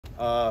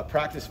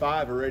Practice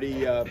 5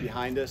 already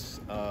behind us.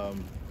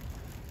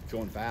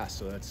 Going fast,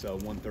 so that's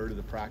 1/3 of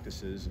the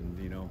practices, and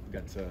we've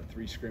got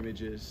 3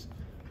 scrimmages.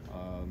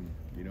 A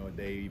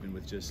day even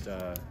with just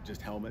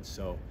helmets.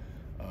 So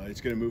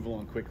it's going to move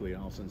along quickly.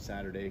 And all of a sudden,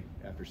 Saturday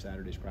after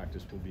Saturday's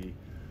practice, will be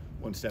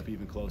one step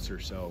even closer.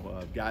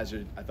 So guys,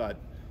 I thought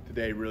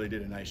today really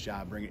did a nice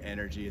job bringing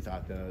energy. I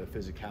thought the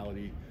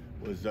physicality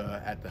was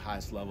at the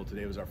highest level.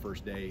 Today was our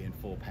first day in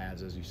full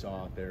pads, as you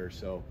saw out there.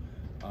 So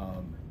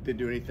didn't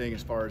do anything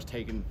as far as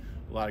taking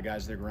a lot of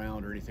guys to the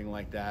ground or anything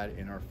like that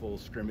in our full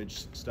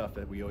scrimmage stuff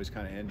that we always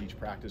kind of end each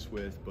practice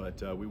with,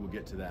 but we will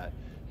get to that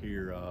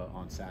here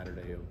on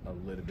Saturday a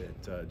little bit,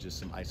 just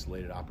some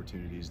isolated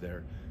opportunities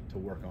there to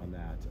work on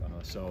that.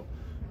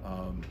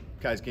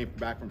 Guys came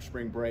back from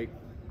spring break.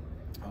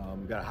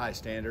 We've got a high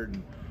standard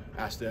and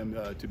asked them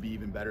to be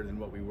even better than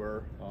what we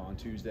were on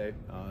Tuesday.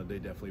 They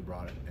definitely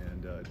brought it,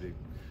 and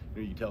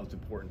you can tell it's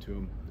important to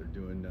them. They're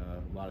doing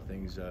a lot of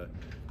things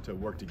to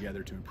work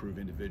together to improve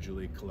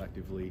individually,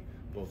 collectively,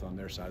 both on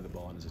their side of the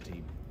ball and as a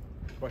team.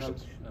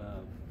 Questions? Coach,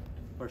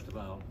 first of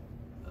all,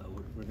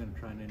 we're going to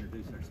try and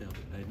introduce ourselves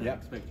today. I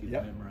expect you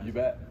to memorize. You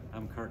bet.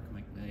 I'm Kirk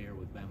McNair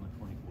with Bama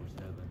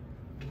 24/7.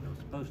 I was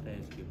supposed to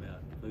ask you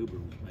about if Uber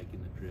was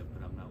making the trip,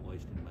 but I'm not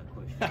wasting my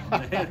question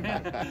on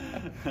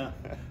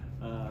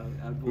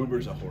that.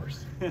 Uber's a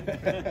horse.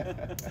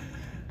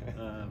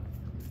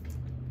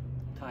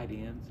 Tight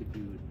ends, if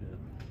you would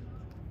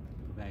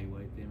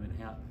evaluate them and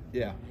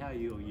how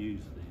you'll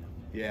use them.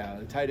 Yeah,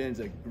 the tight end's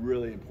a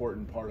really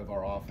important part of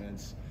our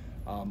offense.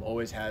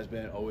 Always has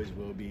been, always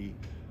will be.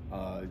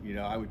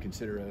 I would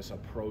consider us a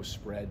pro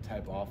spread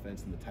type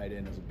offense, and the tight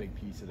end is a big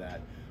piece of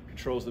that.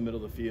 Controls the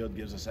middle of the field,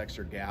 gives us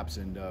extra gaps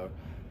and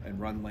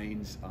run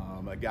lanes.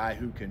 A guy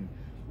who can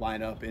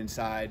line up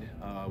inside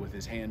with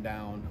his hand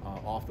down,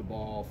 off the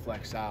ball,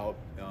 flex out,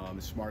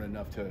 is smart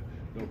enough to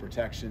know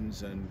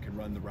protections and can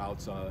run the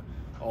routes,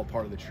 all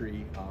part of the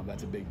tree.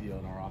 That's a big deal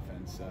in our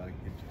offense.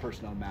 It's a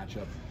personnel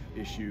matchup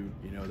issue,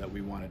 that we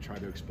want to try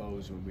to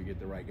expose when we get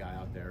the right guy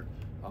out there.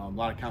 A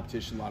lot of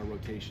competition, a lot of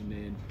rotation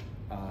in.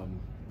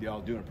 They all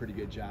doing a pretty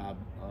good job.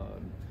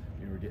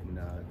 We're getting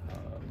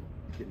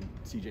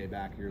CJ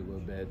back here a little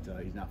bit.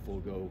 He's not full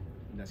go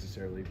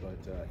necessarily, but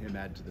him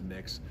added to the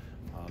mix.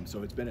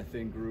 So it's been a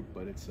thin group,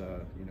 but it's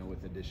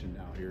with addition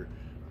now here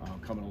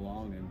coming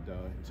along, and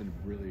it's a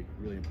really,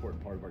 really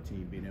important part of our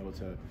team, being able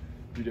to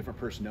do different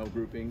personnel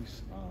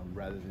groupings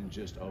rather than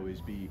just always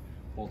be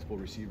multiple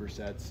receiver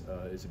sets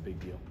is a big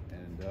deal,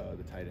 and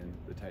the tight end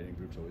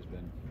group's always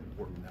been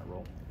important in that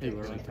role. Hey,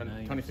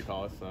 Tony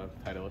Sakalis,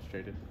 Tide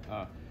Illustrated.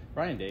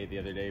 Brian Day the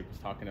other day was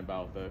talking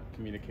about the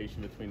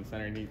communication between the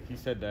center, and he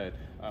said that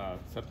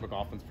Seth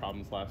McLaughlin's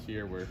problems last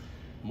year were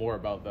more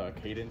about the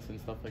cadence and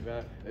stuff like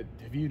that.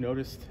 Have you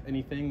noticed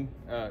anything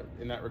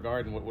in that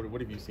regard, and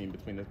what have you seen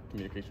between the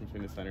communication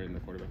between the center and the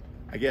quarterback?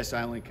 I guess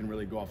I only can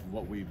really go off of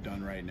what we've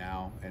done right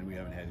now, and we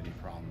haven't had any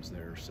problems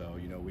there. So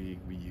we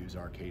use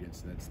our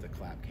cadence, and it's the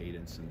clap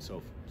cadence, and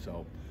so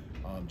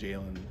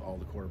Jalen, all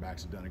the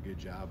quarterbacks have done a good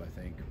job. I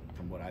think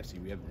from what I've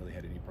seen, we haven't really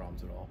had any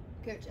problems at all.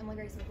 Coach, Emily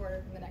Grace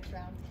reporter from the next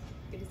round.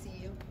 Good to see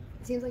you.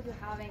 It seems like you're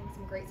having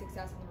some great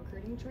success on the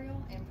recruiting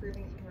trail and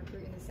proving that you can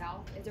recruit in the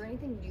South. Is there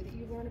anything new that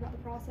you've learned about the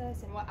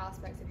process, and what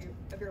aspects of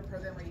your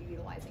program are you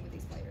utilizing with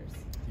these players?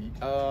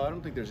 I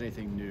don't think there's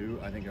anything new.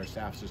 I think our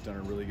staff's just done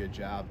a really good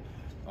job.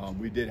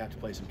 We did have to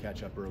play some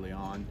catch up early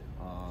on,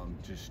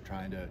 just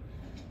trying to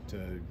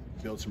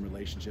build some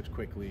relationships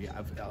quickly.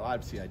 I've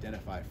obviously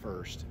identify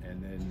first,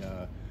 and then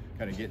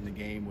kind of get in the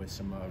game with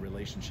some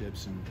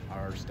relationships. And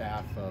our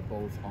staff,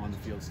 both on the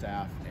field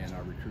staff and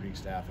our recruiting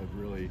staff, have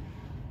really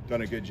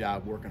done a good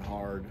job working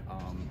hard,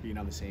 being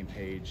on the same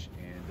page,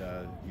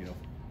 and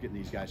getting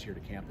these guys here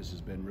to campus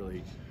has been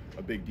really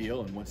a big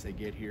deal. And once they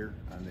get here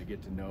and they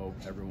get to know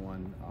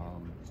everyone,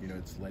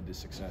 it's led to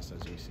success,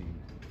 as we've seen.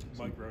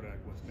 Mike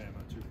Rodak with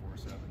Bama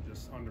 247.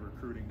 Just on the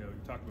recruiting note,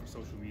 you talked about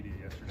social media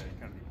yesterday,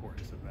 kind of the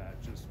importance of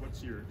that. Just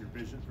what's your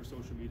vision for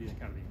social media and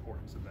kind of the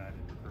importance of that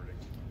in recruiting?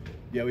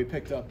 Yeah, we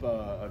picked up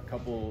a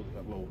couple.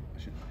 Well, I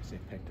shouldn't say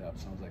picked up.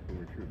 Sounds like we're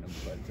recruiting them,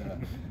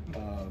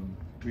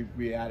 but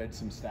we added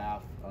some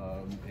staff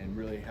and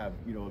really have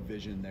a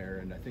vision there,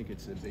 and I think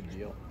it's a big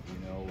deal.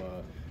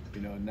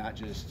 Not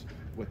just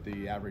what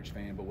the average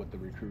fan, but what the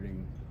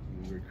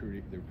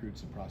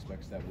recruits and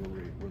prospects that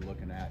we're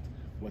looking at,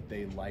 what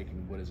they like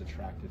and what is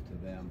attractive to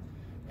them,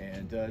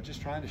 and just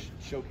trying to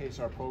showcase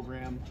our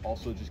program,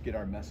 also just get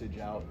our message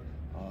out,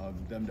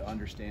 them to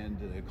understand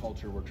the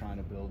culture we're trying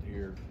to build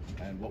here,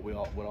 and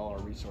what all our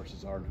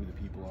resources are and who the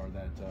people are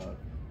that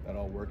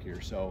all work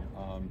here. So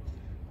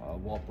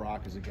Walt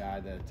Brock is a guy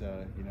that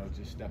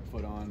just stepped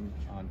foot on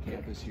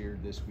campus here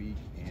this week,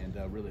 and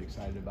really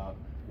excited about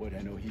what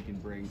I know he can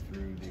bring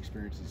through the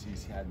experiences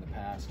he's had in the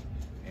past,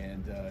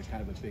 and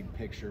kind of a big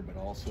picture, but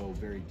also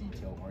very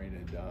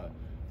detail-oriented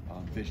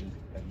vision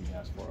that he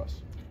has for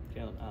us.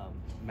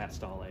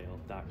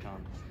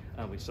 MattStallale.com.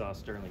 We saw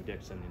Sterling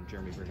Dixon and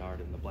Jeremy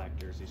Bernard in the black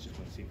jerseys. Just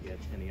want to see if you had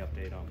any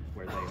update on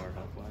where they are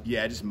health-wise.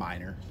 Yeah, just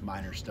minor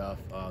stuff.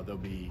 They'll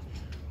be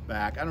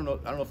back. I don't know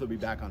if they'll be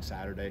back on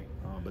Saturday,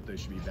 but they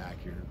should be back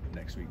here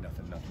next week.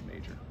 Nothing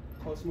major.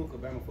 Coach Smook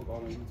of Bama Football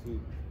on YouTube.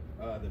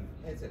 The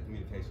headset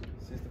communication.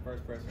 Since the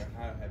first presser,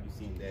 how have you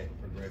seen that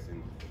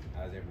progressing?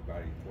 How's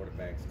everybody,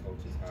 quarterbacks,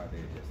 coaches, how are they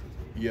adjusting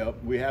to it?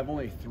 Yep, we have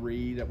only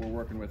 3 that we're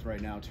working with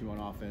right now, 2 on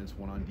offense,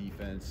 1 on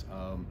defense.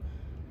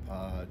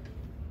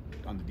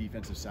 On the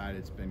defensive side,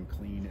 it's been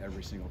clean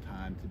every single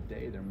time.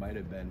 Today, there might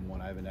have been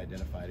one I haven't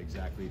identified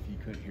exactly if he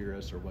couldn't hear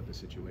us or what the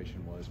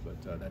situation was,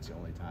 but that's the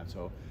only time.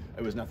 So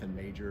it was nothing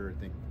major.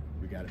 I think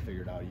we got it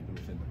figured out even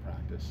within the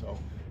practice. So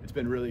it's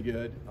been really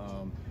good.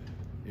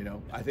 You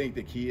know, I think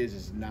the key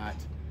is not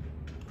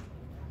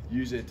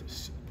use it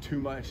too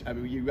much. I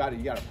mean, you got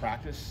to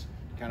practice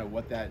kind of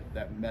what that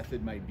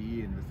method might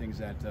be and the things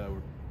that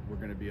we're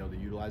going to be able to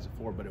utilize it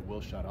for, but it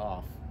will shut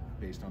off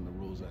based on the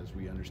rules as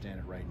we understand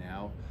it right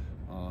now.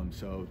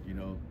 So, you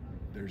know,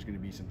 there's going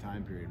to be some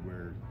time period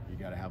where you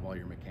got to have all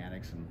your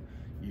mechanics, and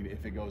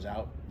if it goes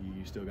out,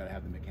 you still got to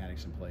have the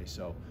mechanics in place.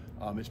 So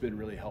it's been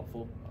really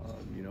helpful,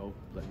 you know,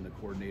 letting the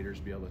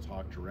coordinators be able to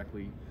talk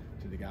directly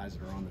to the guys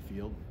that are on the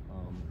field.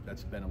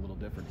 That's been a little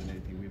different than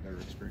anything we've ever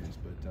experienced,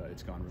 but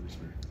it's gone really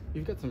smooth.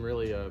 You've got some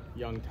really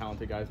young,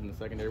 talented guys in the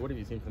secondary. What have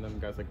you seen from them,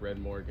 guys like Red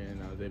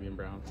Morgan, Xavier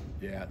Brown?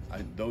 Yeah,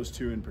 those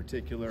 2 in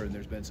particular, and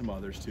there's been some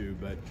others too,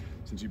 but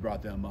since you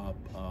brought them up,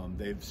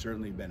 they've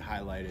certainly been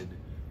highlighted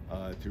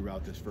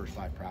throughout this first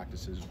 5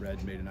 practices.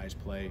 Red made a nice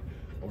play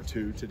or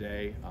 2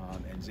 today,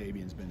 and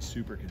Xavier's been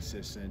super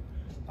consistent,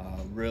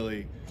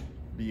 really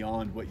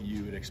beyond what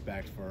you would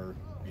expect for,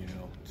 you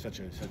know,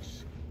 such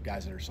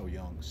guys that are so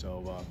young.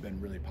 So been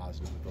really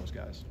positive with those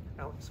guys.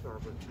 Alex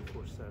Scarborough,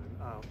 247.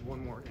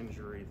 One more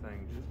injury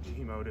thing. Did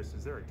you notice,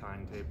 is there a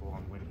timetable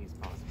on when he's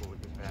possible to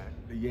get back?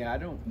 Yeah, I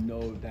don't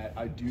know that.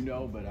 I do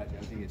know, but I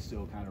think it's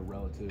still kind of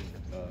relative,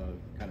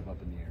 kind of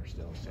up in the air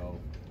still. So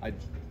I'm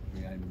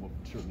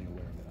certainly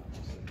aware of it,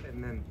 obviously.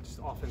 And then just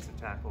offensive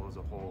tackle as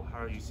a whole,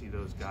 how do you see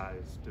those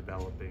guys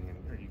developing,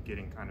 and are you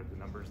getting kind of the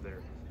numbers there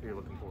that you're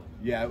looking for?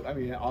 Yeah, I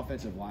mean,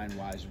 offensive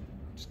line-wise,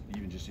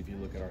 even just if you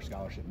look at our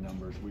scholarship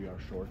numbers, we are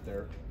short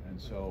there, and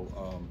so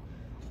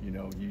you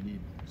know, you need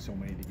so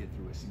many to get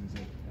through a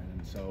season,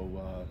 and so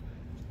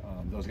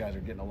those guys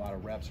are getting a lot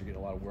of reps, they're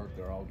getting a lot of work,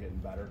 they're all getting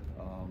better.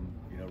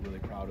 You know, really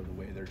proud of the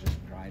way they're just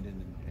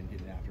grinding and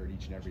getting after it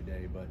each and every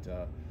day.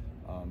 But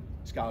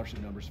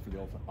scholarship numbers for the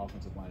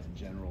offensive line in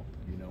general,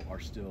 you know, are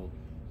still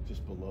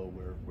just below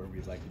where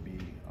we'd like to be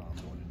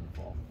going into the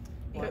fall.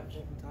 You've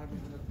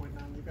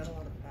got a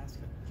lot of pass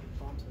catchers.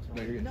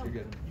 No, you're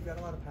good. You've got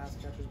a lot of pass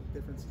catchers with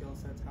different skill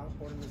sets. How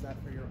important is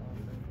that for your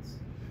offense?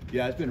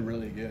 Yeah, it's been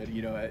really good.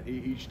 You know,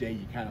 each day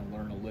you kind of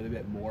learn a little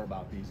bit more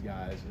about these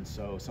guys, and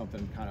so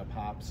something kind of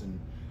pops,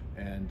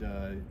 and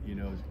you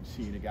know,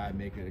 seeing a guy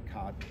make a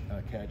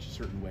catch a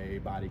certain way,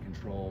 body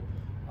control,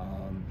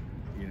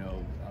 you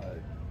know,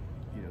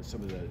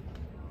 some of the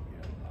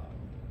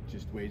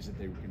just ways that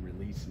they can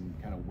release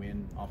and kind of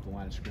win off the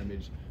line of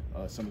scrimmage.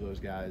 Some of those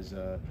guys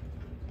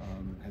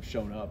have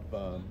shown up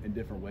in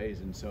different ways,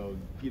 and so,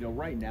 you know,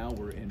 right now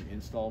we're in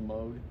install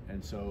mode,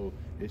 and so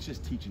it's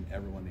just teaching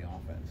everyone the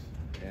offense,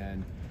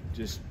 and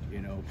just, you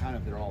know, kind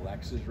of they're all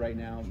X's right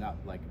now, not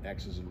like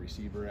X's and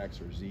receiver X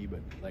or Z,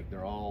 but like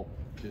they're all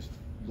just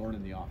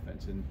learning the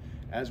offense. And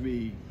as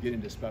we get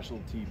into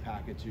specialty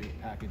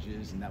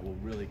packages, and that will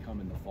really come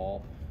in the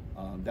fall,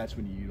 that's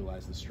when you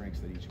utilize the strengths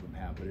that each of them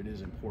have. But it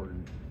is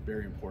important,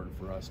 very important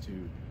for us to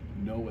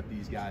know what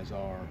these guys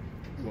are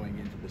going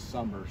into the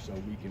summer, so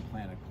we can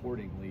plan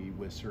accordingly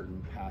with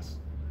certain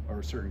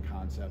certain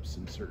concepts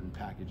and certain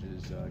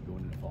packages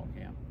going into fall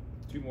camp.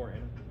 2 more,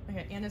 Anna.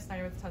 Okay, Anna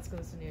Snyder with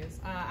Tuscaloosa News.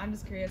 I'm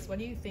just curious, what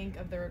do you think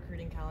of the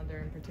recruiting calendar,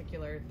 in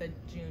particular the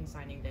June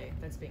signing day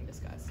that's being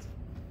discussed?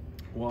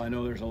 Well, I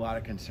know there's a lot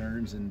of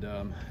concerns, and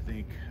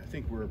I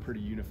think we're a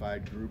pretty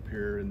unified group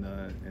here in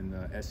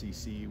the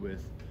SEC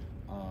with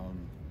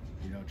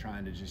you know,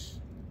 trying to just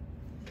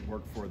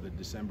work for the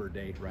December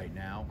date right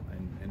now,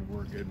 and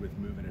we're good with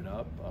moving it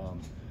up.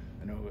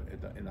 I know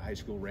in the high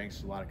school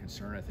ranks, a lot of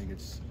concern. I think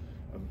it's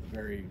a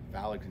very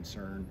valid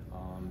concern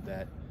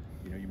that,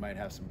 you know, you might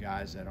have some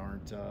guys that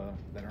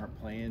aren't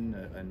playing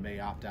and may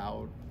opt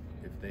out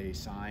if they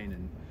sign,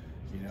 and,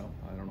 you know,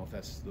 I don't know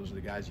if those are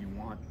the guys you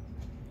want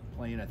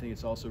playing. I think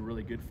it's also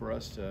really good for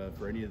us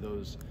for any of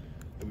those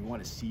that we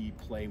want to see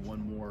play one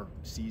more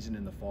season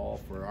in the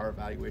fall for our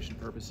evaluation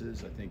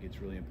purposes. I think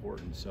it's really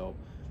important. So,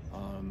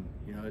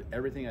 you know,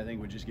 everything I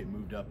think would just get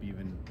moved up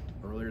even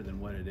earlier than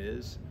what it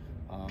is.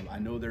 I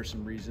know there's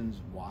some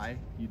reasons why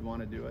you'd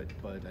want to do it,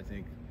 but I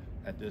think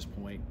at this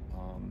point,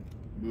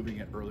 moving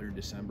it earlier in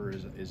December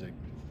is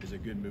a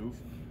good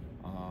move.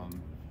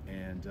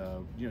 And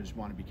you know, just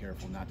want to be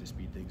careful not to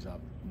speed things up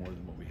more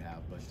than what we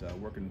have. But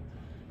working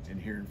and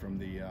hearing from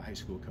the high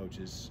school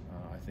coaches,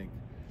 I think,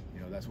 you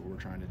know, that's what we're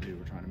trying to do.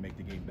 We're trying to make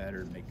the game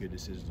better, make good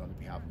decisions on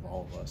behalf of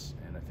all of us.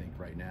 And I think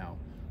right now,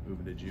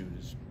 moving to June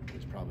is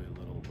probably a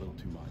little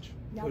too much.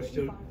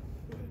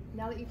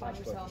 Now that you find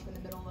yourself in the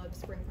middle of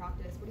spring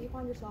practice, what do you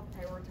find yourself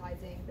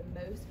prioritizing the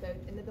most, both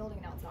in the building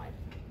and outside?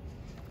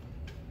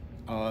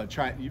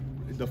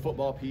 The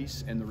football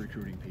piece and the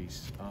recruiting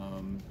piece.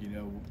 You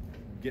know,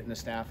 getting the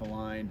staff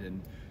aligned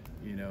and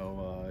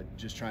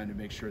just trying to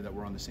make sure that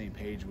we're on the same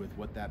page with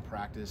what that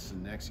practice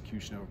and the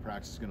execution of a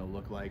practice is going to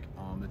look like.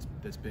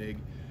 That's big.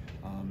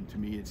 To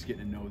me, it's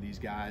getting to know these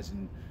guys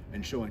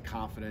and showing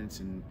confidence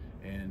and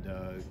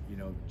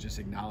just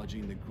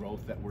acknowledging the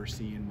growth that we're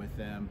seeing with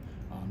them,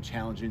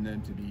 challenging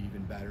them to be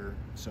even better.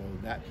 So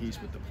that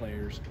piece with the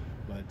players,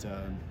 but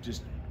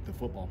just the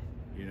football,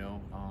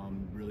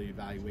 really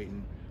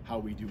evaluating how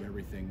we do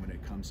everything when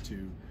it comes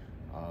to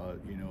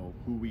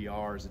who we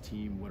are as a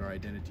team, what our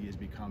identity is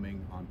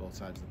becoming on both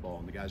sides of the ball.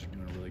 And the guys are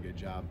doing a really good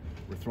job.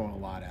 We're throwing a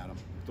lot at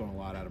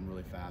them,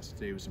 really fast.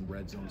 Today was some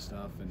red zone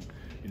stuff, and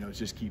it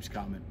just keeps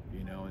coming.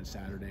 And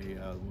Saturday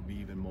will be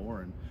even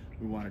more. And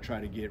we want to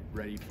try to get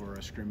ready for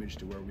a scrimmage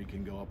to where we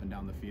can go up and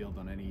down the field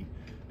on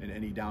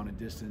any down and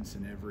distance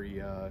and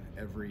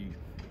every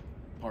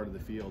part of the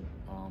field.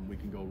 We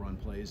can go run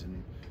plays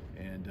and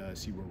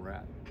see where we're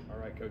at. All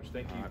right, Coach.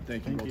 Thank you.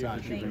 Thank you. Thank you. Well,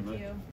 Thank you.